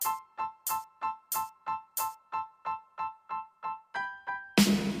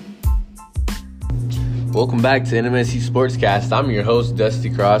Welcome back to NMSC Sportscast. I'm your host, Dusty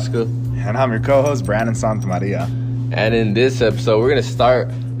Carrasco. And I'm your co-host, Brandon Santamaria. And in this episode, we're going to start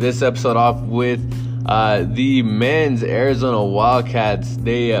this episode off with the men's Arizona Wildcats.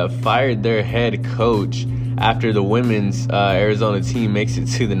 They fired their head coach after the women's Arizona team makes it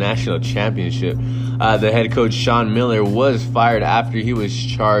to the national championship. The head coach, Sean Miller, was fired after he was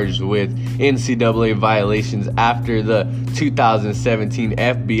charged with NCAA violations after the 2017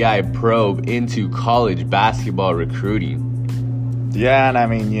 FBI probe into college basketball recruiting. Yeah, and I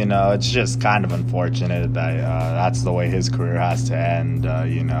mean, it's just kind of unfortunate that that's the way his career has to end.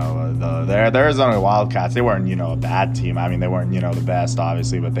 The Arizona Wildcats, they weren't, a bad team. I mean, they weren't, the best,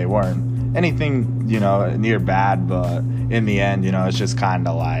 obviously, but they weren't anything, near bad. But in the end, it's just kind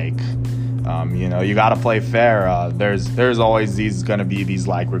of like, you got to play fair. There's always going to be these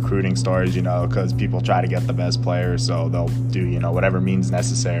like recruiting stories, because people try to get the best players, so they'll do, whatever means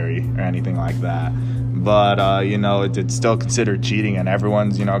necessary or anything like that. But, it's still considered cheating, and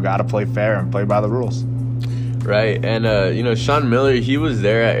everyone's, got to play fair and play by the rules. Right. And, Sean Miller, he was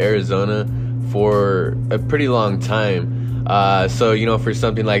there at Arizona for a pretty long time. So, for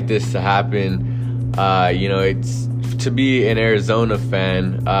something like this to happen, it's to be an Arizona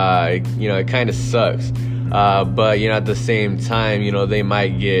fan, it kind of sucks. But, at the same time, they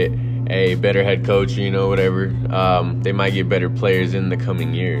might get a better head coach, whatever. They might get better players in the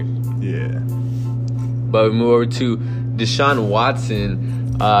coming years. Yeah. But we move over to Deshaun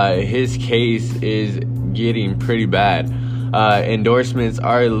Watson. His case is getting pretty bad. Endorsements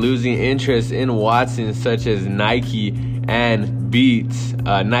are losing interest in Watson, such as Nike and Beats.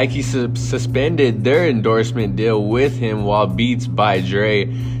 Nike suspended their endorsement deal with him, while Beats by Dre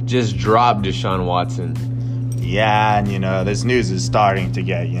just dropped Deshaun Watson. Yeah, and this news is starting to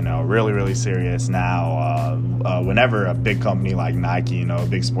get really, really serious now. Whenever a big company like Nike, a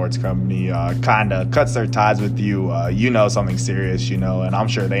big sports company, kind of cuts their ties with you, something serious, and I'm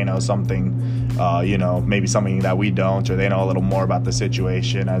sure they know something, maybe something that we don't, or they know a little more about the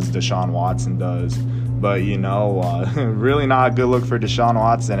situation as Deshaun Watson does. But really not a good look for Deshaun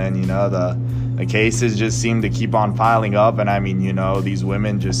Watson, and the cases just seem to keep on piling up, and I mean these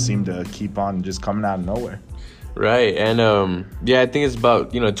women just seem to keep on just coming out of nowhere. Right, and I think it's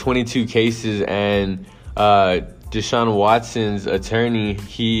about 22 cases, and Deshaun Watson's attorney,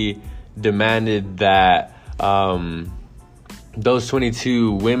 he demanded that those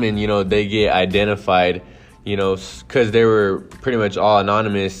 22 women, they get identified, because they were pretty much all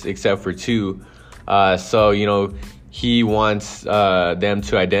anonymous except for two. So he wants them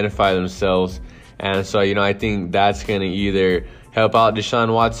to identify themselves, and so I think that's gonna either help out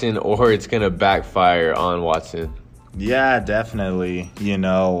Deshaun Watson, or it's going to backfire on Watson. Yeah, definitely.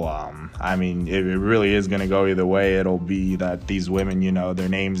 I mean, it really is going to go either way. It'll be that these women, their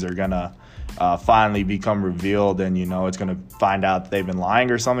names are going to finally become revealed, and, it's going to find out that they've been lying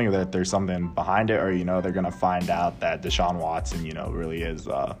or something, or that there's something behind it, or, they're going to find out that Deshaun Watson, really is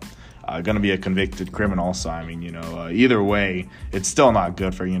going to be a convicted criminal. So, I mean, either way, it's still not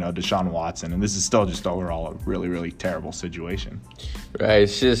good for, Deshaun Watson. And this is still just overall a really, really terrible situation. Right.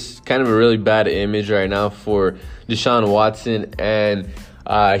 It's just kind of a really bad image right now for Deshaun Watson. And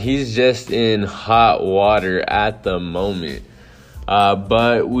he's just in hot water at the moment.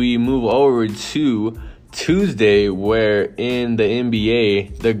 But we move over to Tuesday, where in the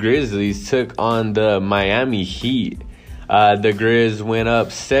NBA, the Grizzlies took on the Miami Heat. The Grizz went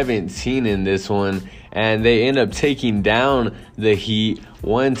up 17 in this one, and they end up taking down the Heat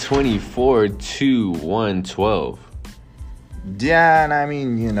 124 to 112. Yeah, and I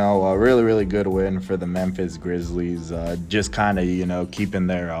mean, a really, really good win for the Memphis Grizzlies. Just kind of, keeping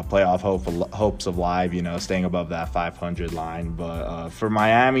their playoff hopes alive, staying above that 500 line. But for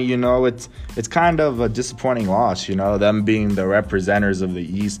Miami, it's kind of a disappointing loss, them being the representatives of the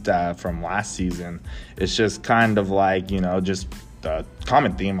East from last season. It's just kind of like, just the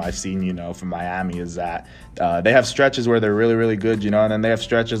common theme I've seen, from Miami is that they have stretches where they're really, really good, and then they have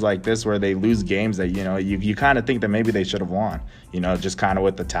stretches like this where they lose games that, you kind of think that maybe they should have won, just kind of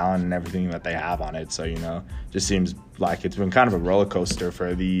with the talent and everything that they have on it. So, just seems like it's been kind of a roller coaster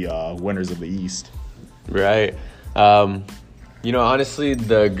for the winners of the East. Right. Honestly,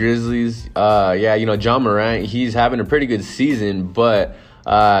 the Grizzlies, Ja Morant, he's having a pretty good season, but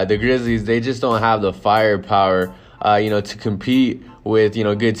the Grizzlies, they just don't have the firepower to compete with,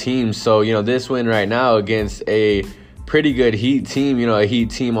 good teams. So, this win right now against a pretty good Heat team, a Heat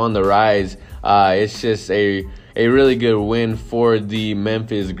team on the rise, it's just a really good win for the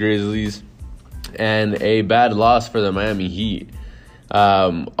Memphis Grizzlies and a bad loss for the Miami Heat.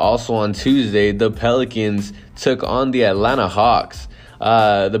 Also on Tuesday, the Pelicans took on the Atlanta Hawks.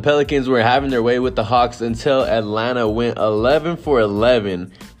 The Pelicans were having their way with the Hawks until Atlanta went 11 for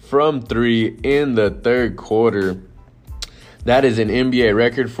 11 from 3 in the third quarter. That is an NBA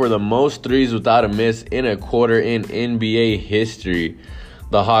record for the most threes without a miss in a quarter in NBA history.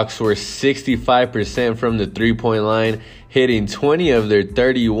 The Hawks were 65% from the three-point line, hitting 20 of their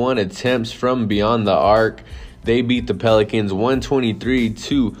 31 attempts from beyond the arc. They beat the Pelicans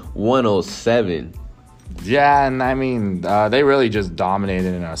 123-107. Yeah, and I mean, they really just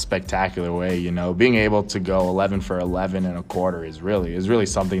dominated in a spectacular way. Being able to go 11 for 11 in a quarter is really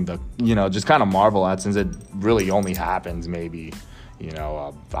something to just kind of marvel at, since it really only happens maybe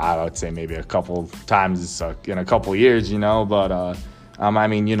I would say maybe a couple times in a couple years. But I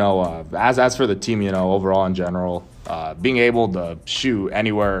mean, as for the team, overall in general, being able to shoot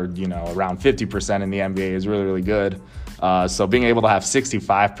anywhere around 50% in the NBA is really good. So being able to have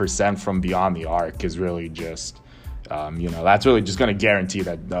 65% from beyond the arc is really just, that's really just going to guarantee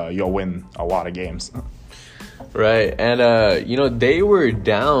that you'll win a lot of games. Right. And, they were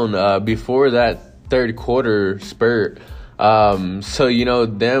down before that third quarter spurt. So,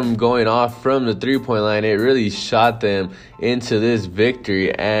 them going off from the three-point line, it really shot them into this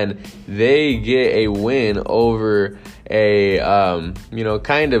victory. And they get a win over a,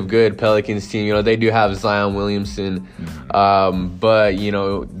 kind of good Pelicans team. They do have Zion Williamson, but,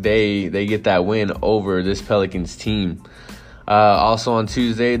 they get that win over this Pelicans team. Also on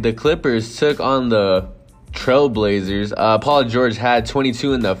Tuesday, the Clippers took on the Trailblazers. Paul George had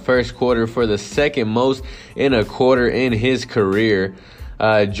 22 in the first quarter for the second most in a quarter in his career.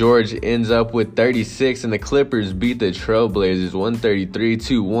 George ends up with 36, and the Clippers beat the Trailblazers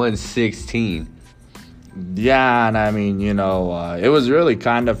 133-116. Yeah, and I mean, it was really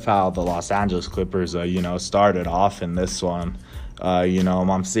kind of how the Los Angeles Clippers, started off in this one.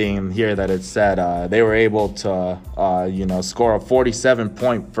 I'm seeing here that it said they were able to, score a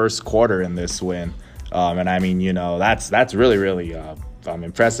 47-point first quarter in this win. And I mean, that's really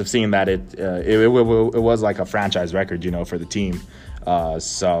impressive, seeing that it was like a franchise record, for the team.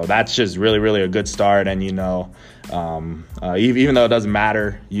 So that's just really a good start. And, even though it doesn't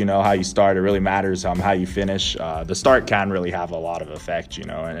matter, how you start, it really matters how you finish. The start can really have a lot of effect,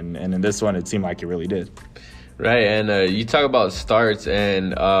 and in this one, it seemed like it really did. Right. And you talk about starts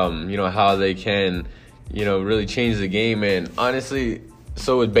and, how they can, really change the game. And honestly,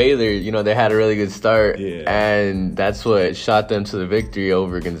 so with Baylor, they had a really good start, and that's what shot them to the victory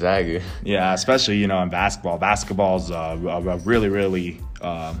over Gonzaga. Yeah, especially, in basketball. Basketball's a really,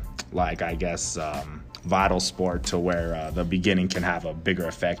 vital sport, to where the beginning can have a bigger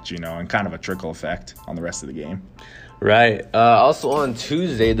effect, and kind of a trickle effect on the rest of the game. Right. Also on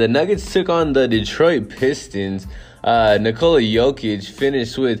Tuesday, the Nuggets took on the Detroit Pistons. Nikola Jokic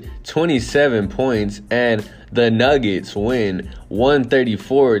finished with 27 points, and the Nuggets win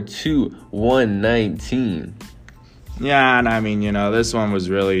 134-119. Yeah, and I mean, this one was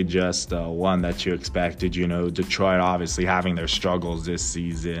really just one that you expected. Detroit obviously having their struggles this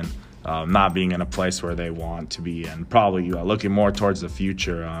season, not being in a place where they want to be, and probably looking more towards the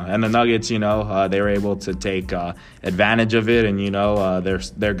future. And the Nuggets, they were able to take advantage of it, and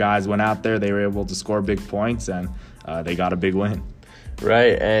their guys went out there, they were able to score big points, and they got a big win.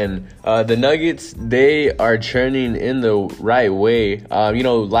 Right, and the Nuggets, they are churning in the right way.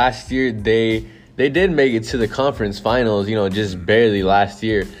 Last year they did make it to the conference finals, just barely last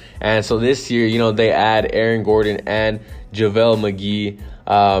year. And so this year, they add Aaron Gordon and JaVale McGee.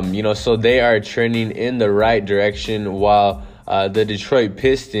 So they are trending in the right direction, while the Detroit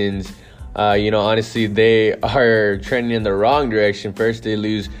Pistons, honestly, they are trending in the wrong direction. First, they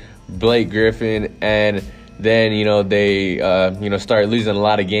lose Blake Griffin, and then, they, start losing a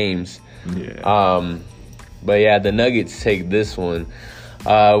lot of games. Yeah. But, yeah, the Nuggets take this one.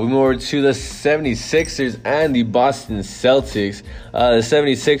 We move over to the 76ers and the Boston Celtics. The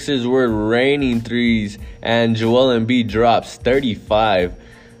 76ers were raining threes, and Joel Embiid drops 35.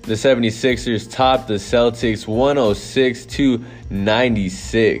 The 76ers topped the Celtics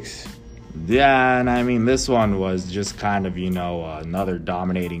 106-96. Yeah, and I mean, this one was just kind of, another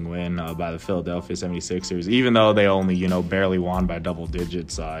dominating win by the Philadelphia 76ers. Even though they only, barely won by double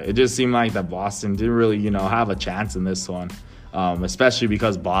digits, it just seemed like that Boston didn't really, have a chance in this one, especially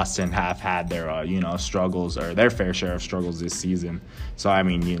because Boston have had their, struggles, or their fair share of struggles this season. So, I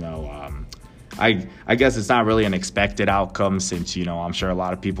mean, I guess it's not really an expected outcome, since, I'm sure a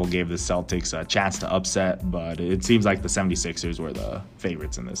lot of people gave the Celtics a chance to upset, but it seems like the 76ers were the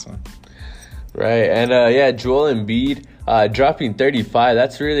favorites in this one. Right, and Joel Embiid dropping 35,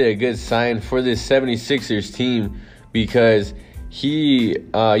 that's really a good sign for this 76ers team, because he,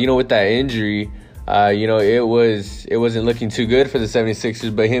 with that injury, it wasn't looking too good for the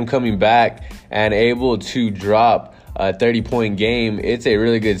 76ers, but him coming back and able to drop a 30-point game, it's a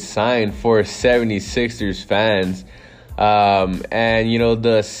really good sign for 76ers fans. And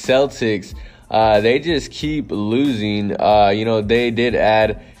the Celtics, they just keep losing. They did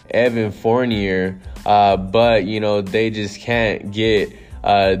add Evan Fournier, but they just can't get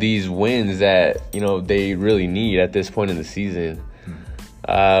these wins that they really need at this point in the season.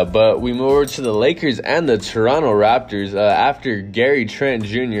 But we move over to the Lakers and the Toronto Raptors. After Gary Trent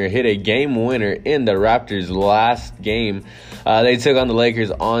Jr. hit a game winner in the Raptors' last game, they took on the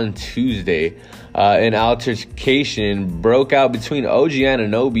Lakers on Tuesday. An altercation broke out between OG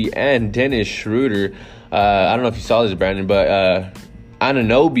Anunoby and Dennis Schroeder. I don't know if you saw this, Brandon, but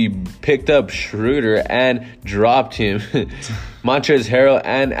Anunoby picked up Schroeder and dropped him. Montrezl Harrell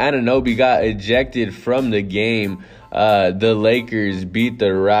and Anunoby got ejected from the game. The Lakers beat the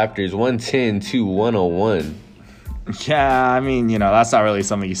Raptors 110-101. Yeah, I mean, that's not really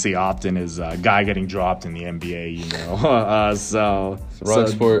something you see often, is a guy getting dropped in the NBA, Wrong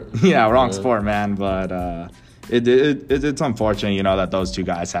sport. Yeah, wrong sport, man. But it's unfortunate, that those two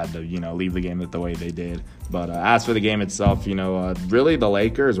guys had to, leave the game the way they did. But as for the game itself, really the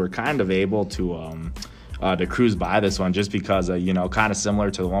Lakers were kind of able to cruise by this one, just because, kind of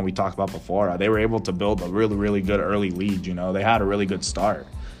similar to the one we talked about before. They were able to build a really, really good early lead. They had a really good start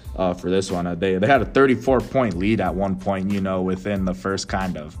for this one. They had a 34-point lead at one point, within the first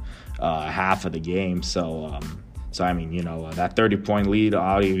kind of half of the game. So I mean, that 30-point lead,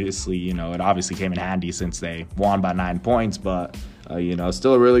 obviously, it obviously came in handy since they won by 9 points. But,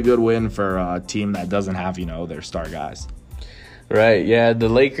 still a really good win for a team that doesn't have, their star guys. Right, yeah, the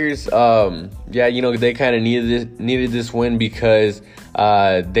Lakers, they kind of needed this win because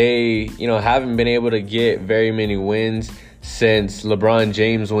they, haven't been able to get very many wins since LeBron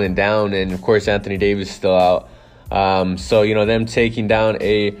James went down, and of course Anthony Davis is still out. So them taking down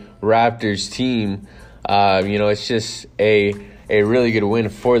a Raptors team, it's just a really good win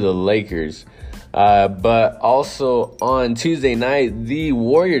for the Lakers. But also on Tuesday night, the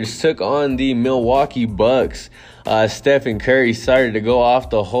Warriors took on the Milwaukee Bucks. Stephen Curry started to go off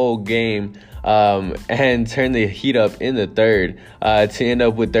the whole game and turn the heat up in the third to end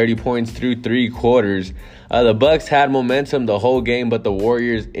up with 30 points through 3 quarters. The Bucks had momentum the whole game, but the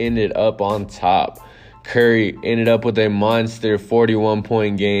Warriors ended up on top. Curry ended up with a monster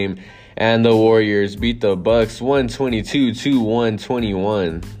 41-point game, and the Warriors beat the Bucks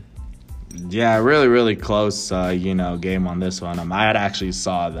 122-121. Yeah, really, really close, game on this one. I had actually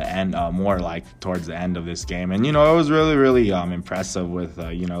saw the end, more like towards the end of this game. And, it was really, really impressive with,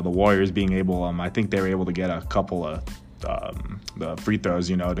 the Warriors being able, I think they were able to get a couple of the free throws,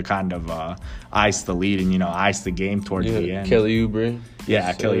 to kind of ice the lead and, ice the game towards the end. Kelly Oubre.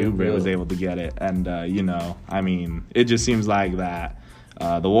 Yeah, Kelly Oubre was able to get it. And, it just seems like that.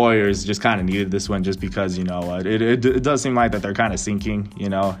 The Warriors just kind of needed this one just because, it does seem like that they're kind of sinking,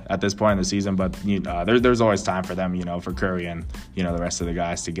 at this point in the season. But, there's always time for them, for Curry and, the rest of the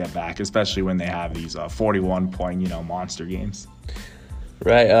guys to get back, especially when they have these 41-point, monster games.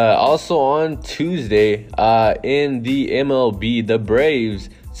 Right. Also on Tuesday, in the MLB, the Braves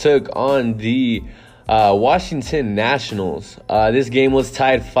took on the Washington Nationals. This game was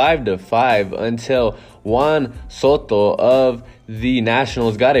tied 5-5 until Juan Soto of the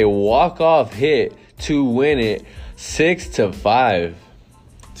Nationals got a walk-off hit to win it 6-5.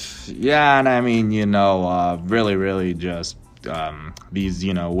 Yeah, and I mean, really, really just these,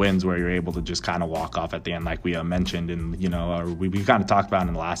 wins where you're able to just kind of walk off at the end, like we mentioned, and, we kind of talked about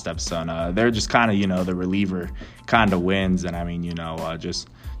in the last episode. They're just kind of, the reliever kind of wins, and I mean, just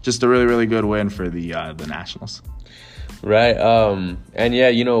a really, really good win for the Nationals. Right. And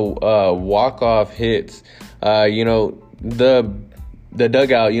yeah, walk-off hits, the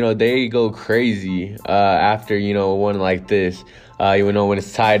dugout, they go crazy after, one like this. When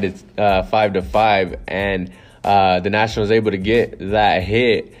it's tied, it's 5-5, and the Nationals able to get that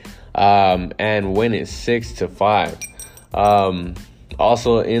hit and win it 6-5.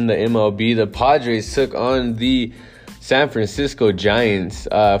 Also in the MLB, the Padres took on the San Francisco Giants.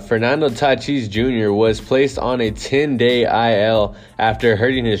 Fernando Tatis Jr. was placed on a 10-day IL after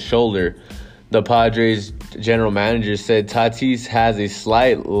hurting his shoulder. The Padres general manager said Tatis has a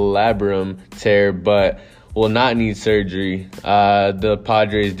slight labrum tear, but will not need surgery. The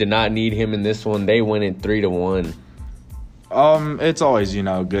Padres did not need him in this one. They win it 3-1. It's always,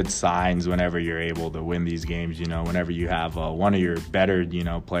 good signs whenever you're able to win these games, whenever you have one of your better,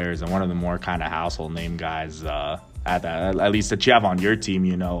 players and one of the more kind of household name guys at least that you have on your team,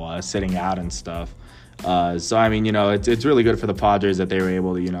 sitting out and stuff. So I mean, it's really good for the Padres that they were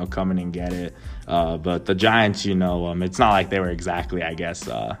able to come in and get it. But the Giants, it's not like they were exactly, I guess,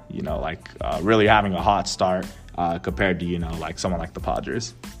 really having a hot start compared to like someone like the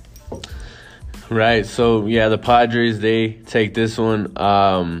Padres. Right. So yeah, the Padres, they take this one.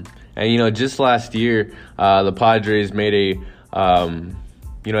 And just last year, the Padres made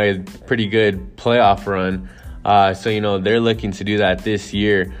a pretty good playoff run. So they're looking to do that this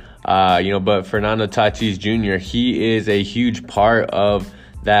year. But Fernando Tatis Jr., he is a huge part of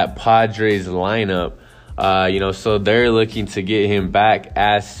that Padres lineup. So they're looking to get him back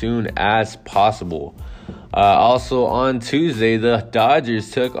as soon as possible. Also on Tuesday, the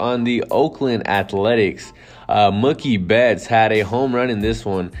Dodgers took on the Oakland Athletics. Mookie Betts had a home run in this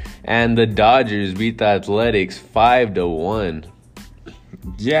one, and the Dodgers beat the Athletics 5-1.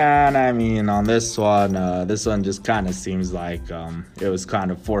 Yeah, and I mean, on this one just kind of seems like it was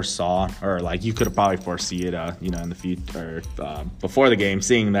kind of foresaw, or like you could have probably foresee it, in the future, before the game,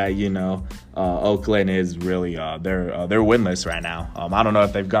 seeing that, Oakland is really, they're winless right now. I don't know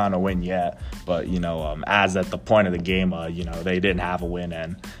if they've gotten a win yet, but, as at the point of the game, they didn't have a win,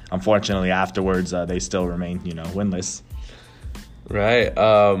 and unfortunately afterwards, they still remain, winless. Right.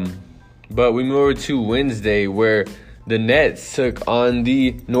 But we move over to Wednesday, where the Nets took on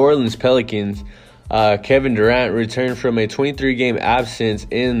the New Orleans Pelicans. Kevin Durant returned from a 23-game absence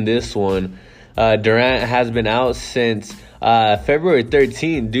in this one. Durant has been out since February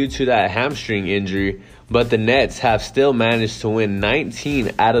 13th due to that hamstring injury, but the Nets have still managed to win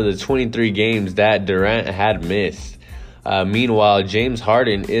 19 out of the 23 games that Durant had missed. Meanwhile, James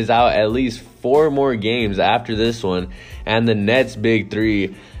Harden is out at least 4 more games after this one, and the Nets' big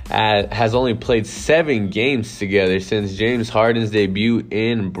three has only played 7 games together since James Harden's debut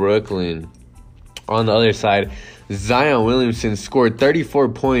in Brooklyn. On the other side, Zion Williamson scored 34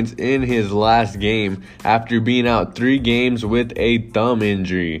 points in his last game after being out 3 games with a thumb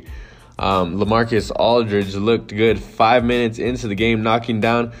injury. LaMarcus Aldridge looked good 5 minutes into the game, knocking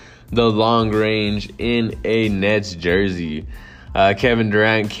down the long range in a Nets jersey. Kevin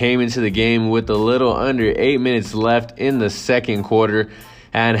Durant came into the game with a little under 8 minutes left in the second quarter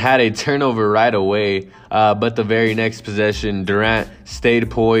and had a turnover right away. But the very next possession, Durant stayed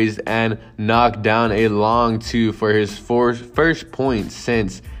poised and knocked down a long 2 for his first point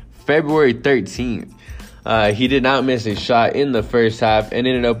since February 13th. He did not miss a shot in the first half and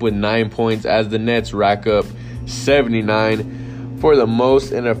ended up with 9 points as the Nets rack up 79 for the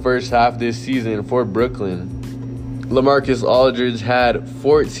most in the first half this season for Brooklyn. LaMarcus Aldridge had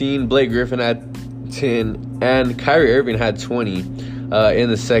 14, Blake Griffin had 10, and Kyrie Irving had 20. In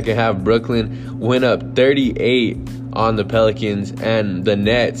the second half, Brooklyn went up 38 on the Pelicans, and the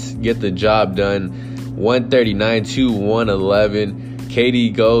Nets get the job done 139-111.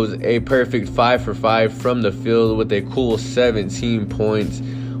 KD goes a perfect 5 for 5 from the field with a cool 17 points,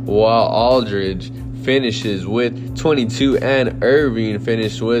 while Aldridge finishes with 22 and Irving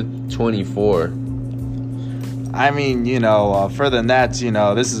finished with 24. I mean, for the Nets,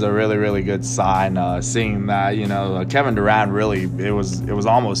 this is a really, really good sign. Seeing that, Kevin Durant really, it was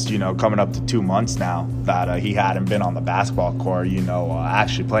almost, coming up to 2 months now that he hadn't been on the basketball court,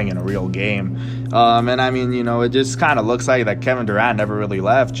 actually playing in a real game. And I mean, it just kind of looks like that Kevin Durant never really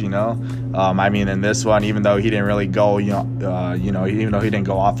left. I mean, in this one, even though he didn't really go, even though he didn't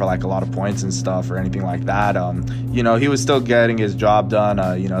go off for like a lot of points and stuff or anything like that, he was still getting his job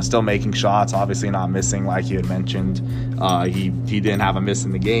done. Still making shots, obviously not missing like you had mentioned. He didn't have a miss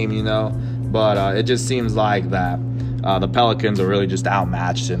in the game, but it just seems like that the Pelicans are really just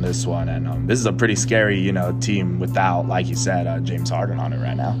outmatched in this one, and this is a pretty scary, team without, like you said, James Harden on it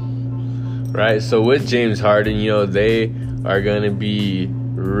right now. Right, so with James Harden, they are going to be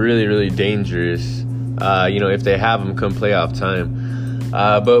really, really dangerous, if they have him come playoff time.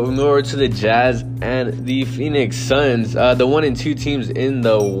 But we move over to the Jazz and the Phoenix Suns. The 1-2 teams in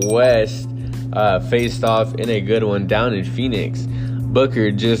the West faced off in a good one down in Phoenix.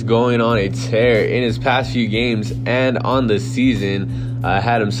 Booker just going on a tear in his past few games and on the season,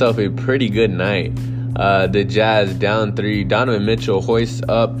 had himself a pretty good night. The Jazz down 3. Donovan Mitchell hoists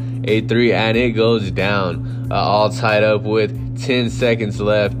up a 3 and it goes down. All tied up with 10 seconds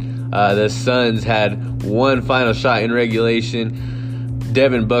left. The Suns had one final shot in regulation.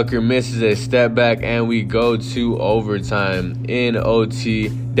 Devin Booker misses a step back and we go to overtime. In OT,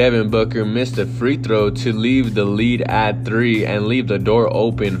 Devin Booker missed a free throw to leave the lead at 3 and leave the door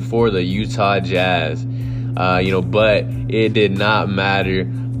open for the Utah Jazz. But it did not matter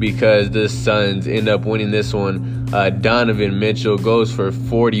because the Suns end up winning this one. Donovan Mitchell goes for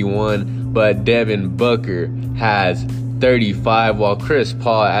 41, but Devin Booker has 35, while Chris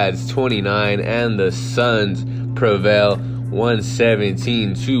Paul adds 29, and the Suns prevail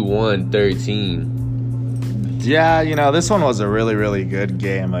 117-113. Yeah, this one was a really, really good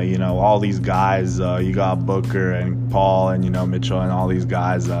game. All these guys, you got Booker and Paul and, Mitchell and all these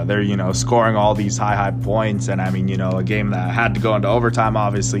guys, they're, scoring all these high points. And, a game that had to go into overtime,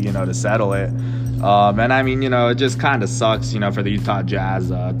 obviously, to settle it. And, it just kind of sucks, for the Utah Jazz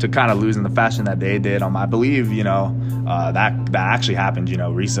to kind of lose in the fashion that they did. I believe, that actually happened,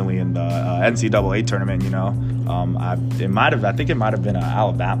 recently in the NCAA tournament, I think it might have been the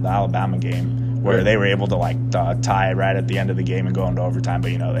Alabama game, where they were able to tie right at the end of the game and go into overtime, but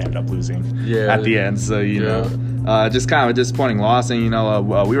they ended up losing at the end. So just kind of a disappointing loss. And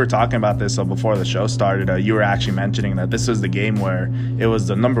we were talking about this before the show started. You were actually mentioning that this was the game where it was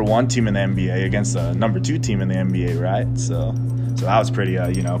the number 1 team in the NBA against the number 2 team in the NBA, right? So that was pretty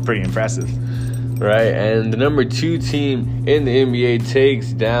pretty impressive. Right, and the number 2 team in the NBA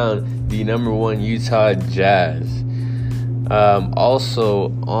takes down the number 1 Utah Jazz.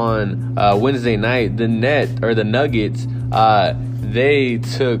 Also on Wednesday night, the Nuggets, they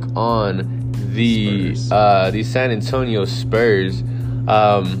took on the San Antonio Spurs.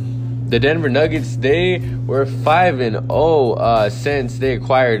 The Denver Nuggets, they were 5-0 since they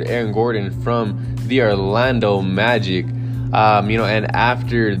acquired Aaron Gordon from the Orlando Magic. And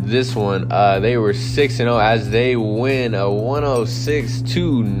after this one, they were 6-0 as they win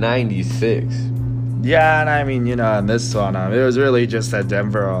 106-96. Yeah, and in this one, it was really just that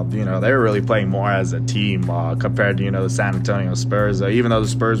Denver, they were really playing more as a team compared to, the San Antonio Spurs. Even though the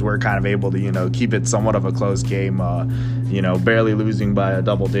Spurs were kind of able to, keep it somewhat of a close game, barely losing by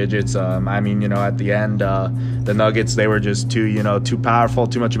double digits. At the end, the Nuggets, they were just too powerful,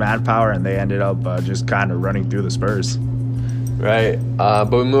 too much manpower, and they ended up just kind of running through the Spurs. Right,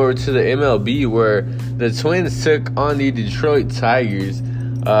 but we move over to the MLB, where the Twins took on the Detroit Tigers.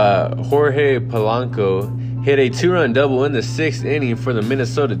 Jorge Polanco hit a 2-run double in the 6th inning for the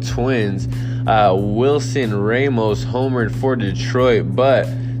Minnesota Twins. Wilson Ramos homered for Detroit, but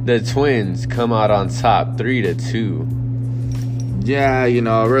the Twins come out on top 3-2. Yeah,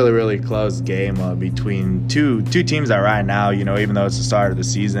 a really, really close game between two teams that right now, even though it's the start of the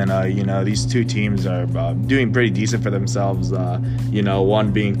season, these 2 teams are doing pretty decent for themselves.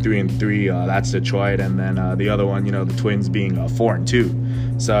 One being 3-3, that's Detroit, and then the other one, the Twins being 4-2.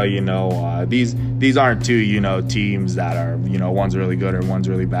 So, these aren't 2, teams that are, one's really good or one's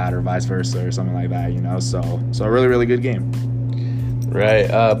really bad or vice versa or something like that, So a really, really good game. Right,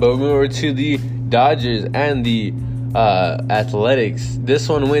 but we move over to the Dodgers and the Athletics. This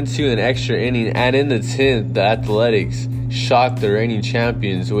one went to an extra inning, and in the 10th, the Athletics shocked the reigning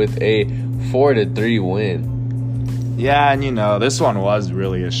champions with a 4-3 win. Yeah, and this one was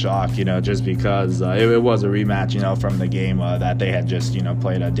really a shock, just because it was a rematch, from the game that they had just,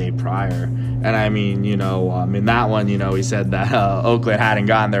 played a day prior. And in that one, he said that Oakland hadn't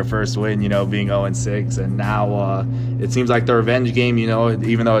gotten their first win, being 0-6, and now it seems like the revenge game,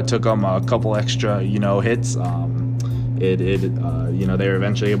 even though it took them a couple extra, hits, they were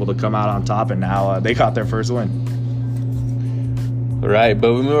eventually able to come out on top, and now they got their first win. Right,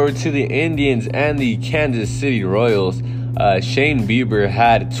 but we move over to the Indians and the Kansas City Royals. Shane Bieber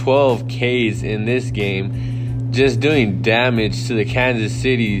had 12 Ks in this game, just doing damage to the Kansas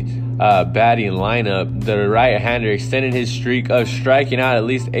City batting lineup. The right-hander extended his streak of striking out at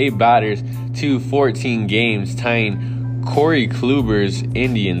least 8 batters to 14 games, tying Corey Kluber's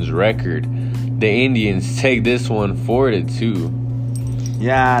Indians record. The Indians take this one 4-2.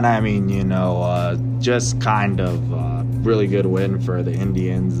 Yeah, and just kind of really good win for the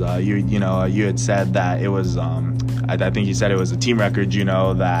Indians. You had said that it was I think you said it was a team record.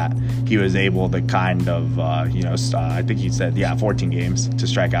 That he was able to kind of I think you said 14 games to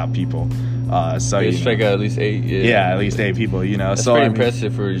strike out people. Strike out at least 8. Yeah, at least 8 people. That's pretty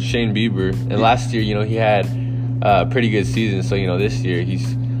impressive for Shane Bieber. And last year, he had a pretty good season. So this year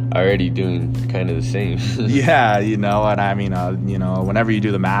he's already doing kind of the same. Yeah, whenever you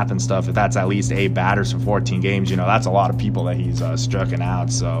do the math and stuff, if that's at least 8 batters for 14 games, that's a lot of people that he's striking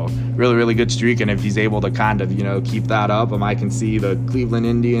out. So really, really good streak. And if he's able to kind of, keep that up, I can see the Cleveland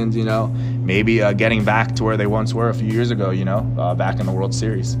Indians, maybe getting back to where they once were a few years ago, back in the World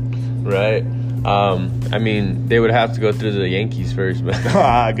Series. Right. They would have to go through the Yankees first, but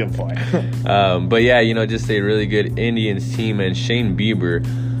good point. But yeah, just a really good Indians team, and Shane Bieber,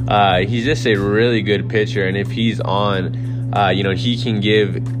 he's just a really good pitcher, and if he's on, he can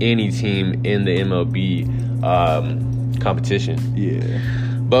give any team in the MLB competition. Yeah.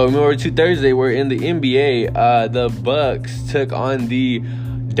 But we move over to Thursday, where in the NBA, the Bucks took on the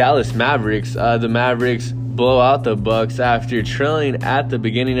Dallas Mavericks. The Mavericks blow out the Bucks after trailing at the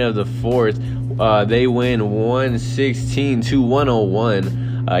beginning of the fourth. They win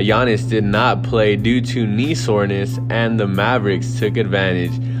 116-101. Giannis did not play due to knee soreness, and the Mavericks took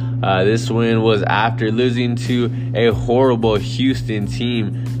advantage. This win was after losing to a horrible Houston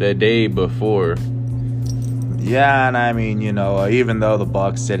team the day before. Yeah, and I mean, even though the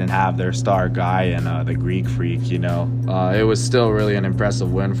Bucks didn't have their star guy and the Greek Freak, it was still really an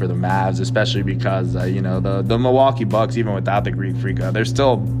impressive win for the Mavs, especially because, the Milwaukee Bucks, even without the Greek Freak, they're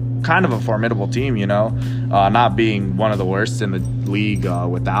still kind of a formidable team, not being one of the worst in the league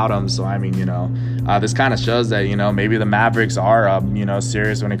without him. So, I mean, this kind of shows that, maybe the Mavericks are,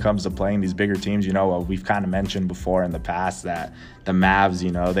 serious when it comes to playing these bigger teams. We've kind of mentioned before in the past that the Mavs,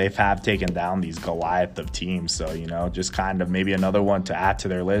 they have taken down these Goliath of teams. So, just kind of maybe another one to add to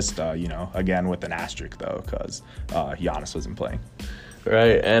their list, again with an asterisk, though, because Giannis wasn't playing.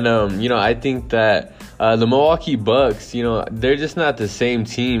 Right, and, I think that the Milwaukee Bucks, they're just not the same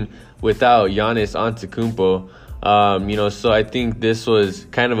team without Giannis Antetokounmpo. So I think this was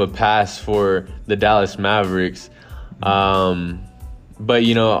kind of a pass for the Dallas Mavericks. But,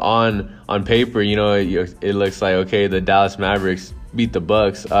 on paper, it looks like, okay, the Dallas Mavericks beat the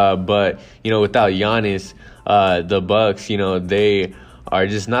Bucks. But, without Giannis, the Bucks, they are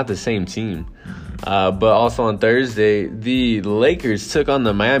just not the same team. But also on Thursday, the Lakers took on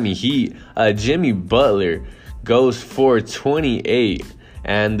the Miami Heat. Jimmy Butler goes for 28,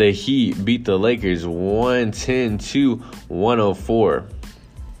 and the Heat beat the Lakers 110-104.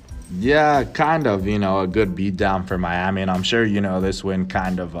 Yeah, kind of, a good beatdown for Miami. And I'm sure, this win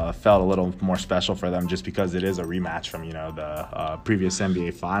kind of felt a little more special for them just because it is a rematch from, the previous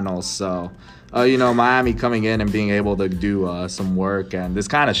NBA Finals. So, Miami coming in and being able to do some work. And this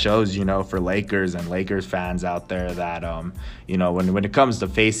kind of shows, for Lakers and Lakers fans out there that, when it comes to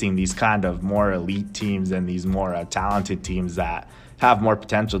facing these kind of more elite teams and these more talented teams that have more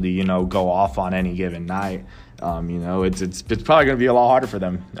potential to, go off on any given night, it's probably going to be a lot harder for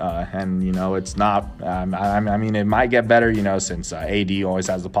them. And, it's not, I mean, it might get better, since AD always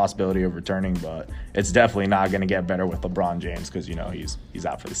has the possibility of returning, but it's definitely not going to get better with LeBron James because, he's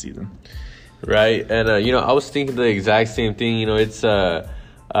out for the season. Right. And, I was thinking the exact same thing. It's a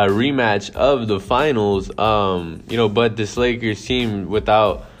rematch of the finals, but this Lakers team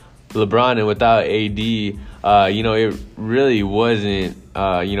without LeBron and without AD, it really wasn't,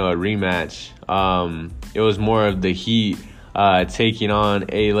 a rematch. It was more of the Heat taking on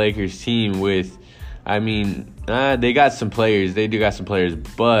a Lakers team with, they got some players. They do got some players,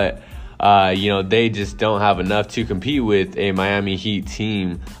 but, they just don't have enough to compete with a Miami Heat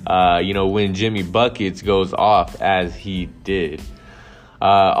team, when Jimmy Buckets goes off as he did.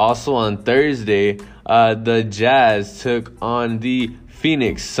 Also on Thursday, the Jazz took on the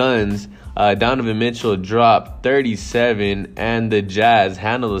Phoenix Suns. Donovan Mitchell dropped 37, and the Jazz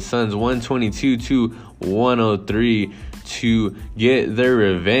handled the Suns 122-103 to get their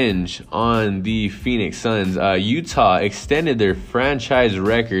revenge on the Phoenix Suns. Utah extended their franchise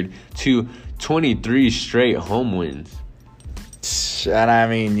record to 23 straight home wins. And I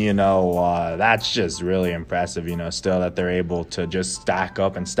mean, that's just really impressive, still that they're able to just stack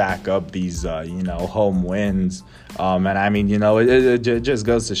up these, home wins. And I mean, it just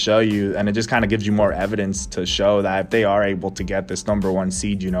goes to show you, and it just kind of gives you more evidence to show that if they are able to get this number one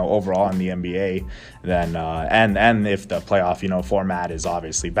seed, overall in the NBA, then, and if the playoff, format is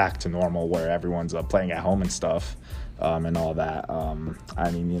obviously back to normal where everyone's playing at home and stuff. And all that.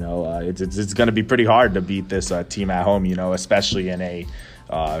 It's going to be pretty hard to beat this team at home, especially in a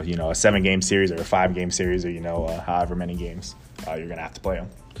 7-game series or a 5-game series or, however many games you're going to have to play them.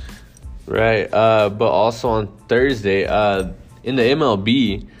 Right. But also on Thursday, in the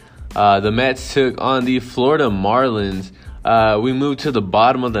MLB, the Mets took on the Florida Marlins. We moved to the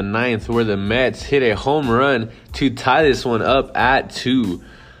bottom of the ninth where the Mets hit a home run to tie this one up at 2.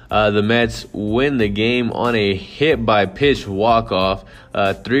 The Mets win the game on a hit-by-pitch walk-off,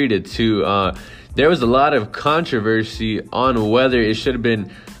 3-2. There was a lot of controversy on whether it should have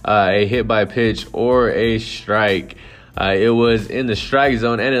been a hit-by-pitch or a strike. It was in the strike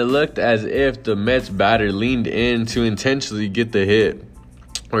zone, and it looked as if the Mets batter leaned in to intentionally get the hit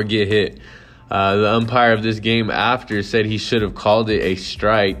or get hit. The umpire of this game after said he should have called it a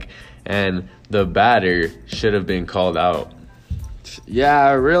strike, and the batter should have been called out.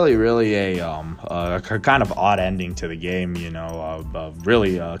 Yeah, really a kind of odd ending to the game,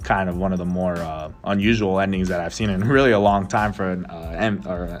 really kind of one of the more unusual endings that I've seen in really a long time for an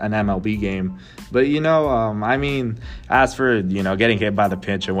MLB game. But, as for, getting hit by the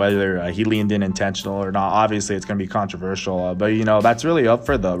pitch and whether he leaned in intentional or not, obviously it's going to be controversial. But, that's really up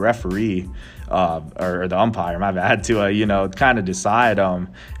for the referee. or the umpire, my bad, to kind of decide.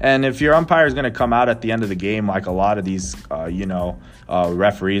 And if your umpire is going to come out at the end of the game, like a lot of these,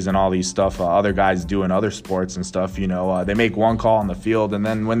 referees and all these stuff, other guys do in other sports and stuff, they make one call on the field, and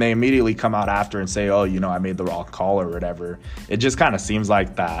then when they immediately come out after and say, oh, I made the wrong call or whatever, it just kind of seems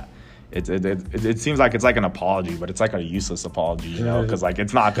like that. It seems like it's like an apology, but it's like a useless apology, because like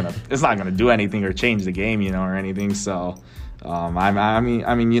it's not gonna do anything or change the game, or anything. So,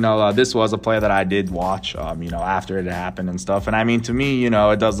 this was a play that I did watch, after it happened and stuff. And I mean, to me,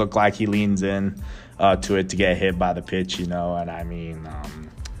 it does look like he leans in to it to get hit by the pitch, and I mean,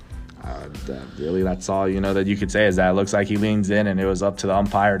 really that's all, that you could say is that it looks like he leans in, and it was up to the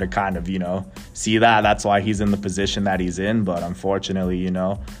umpire to kind of, see that. That's why he's in the position that he's in. But unfortunately,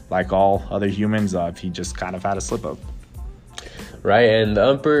 like all other humans, he just kind of had a slip up. Right, and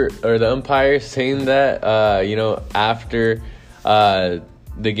the umpire saying that, after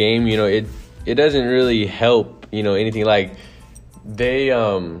the game, it doesn't really help, anything. Like they, I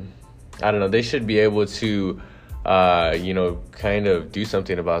don't know, they should be able to, kind of do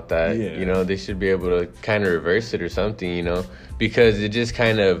something about that. Yeah. They should be able to kind of reverse it or something, because it just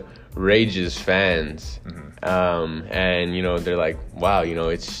kind of rages fans. Mm-hmm. And, they're like, wow,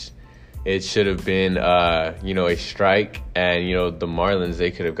 it should have been, a strike, and, the Marlins,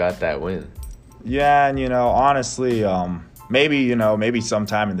 they could have got that win. Yeah, and, honestly, maybe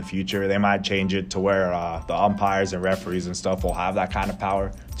sometime in the future they might change it to where the umpires and referees and stuff will have that kind of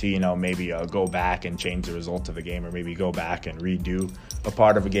power to, maybe go back and change the result of a game, or maybe go back and redo a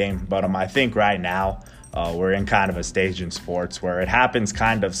part of a game. But I think right now we're in kind of a stage in sports where it happens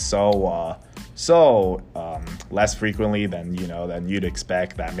kind of so less frequently than you'd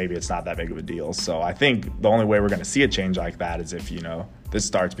expect, that maybe it's not that big of a deal. So I think the only way we're going to see a change like that is if this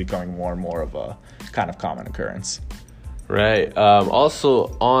starts becoming more and more of a kind of common occurrence. Right.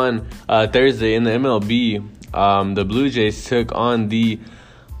 Also on Thursday in the MLB, the Blue Jays took on the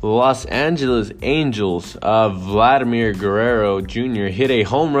Los Angeles Angels. Vladimir Guerrero Jr. hit a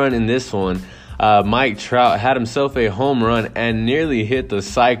home run in this one. Mike Trout had himself a home run and nearly hit the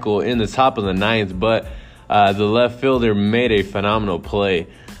cycle in the top of the ninth, but the left fielder made a phenomenal play.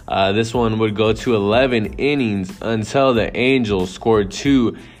 This one would go to 11 innings until the Angels scored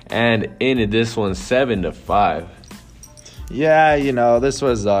 2 and ended this one 7-5. Yeah, this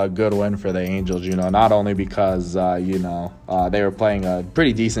was a good win for the Angels, not only because, they were playing a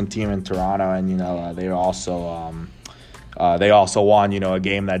pretty decent team in Toronto, and, they also won, a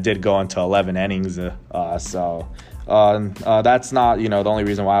game that did go into 11 innings. So that's not, the only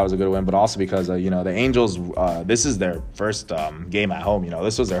reason why it was a good win, but also because, the Angels, this is their first game at home.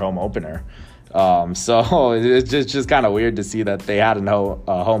 This was their home opener. So it's just kind of weird to see that they had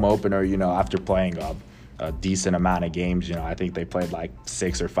a home opener, after playing a decent amount of games. I think they played like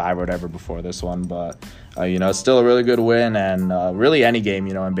 6 or 5 or whatever before this one, but it's still a really good win, and really any game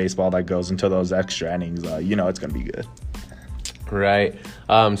in baseball that goes into those extra innings, it's gonna be good. Right.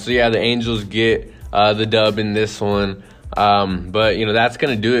 So yeah, the Angels get the dub in this one, but that's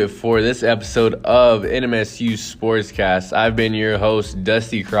gonna do it for this episode of NMSU Sportscast. I've been your host,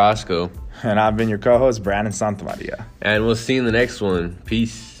 Dusty Crosco, and I've been your co-host, Brandon Santamaria, and we'll see you in the next one.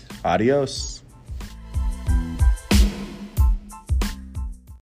 Peace. Adios.